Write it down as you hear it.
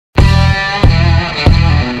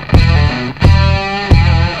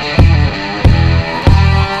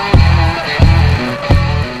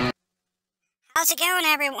How's it going,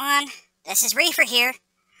 everyone? This is Reefer here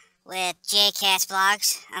with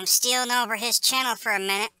jacasvlogs. I'm stealing over his channel for a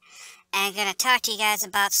minute and gonna talk to you guys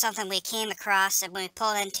about something we came across when we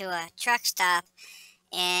pulled into a truck stop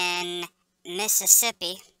in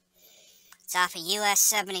Mississippi. It's off of US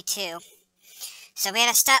 72. So we had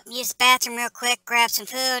to stop and use the bathroom real quick, grab some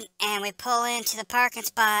food, and we pull into the parking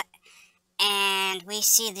spot and we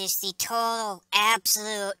see the total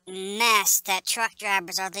absolute mess that truck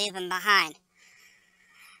drivers are leaving behind.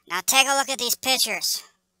 Now take a look at these pictures.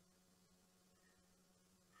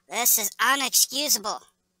 This is unexcusable.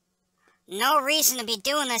 No reason to be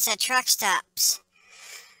doing this at truck stops.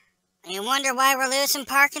 You wonder why we're losing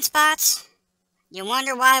parking spots? You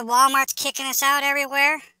wonder why Walmart's kicking us out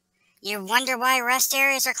everywhere? You wonder why rest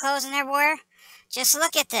areas are closing everywhere? Just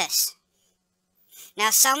look at this. Now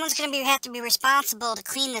someone's going to have to be responsible to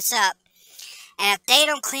clean this up. And if they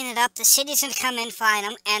don't clean it up, the city's going to come in and fine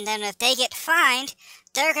them. And then if they get fined,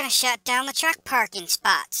 they're going to shut down the truck parking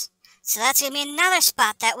spots. So that's going to be another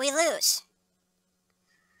spot that we lose.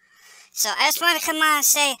 So I just want to come on and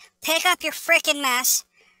say, pick up your freaking mess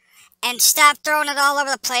and stop throwing it all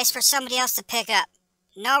over the place for somebody else to pick up.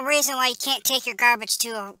 No reason why you can't take your garbage to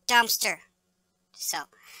a dumpster. So,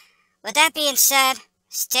 with that being said,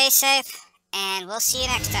 stay safe, and we'll see you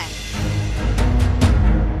next time.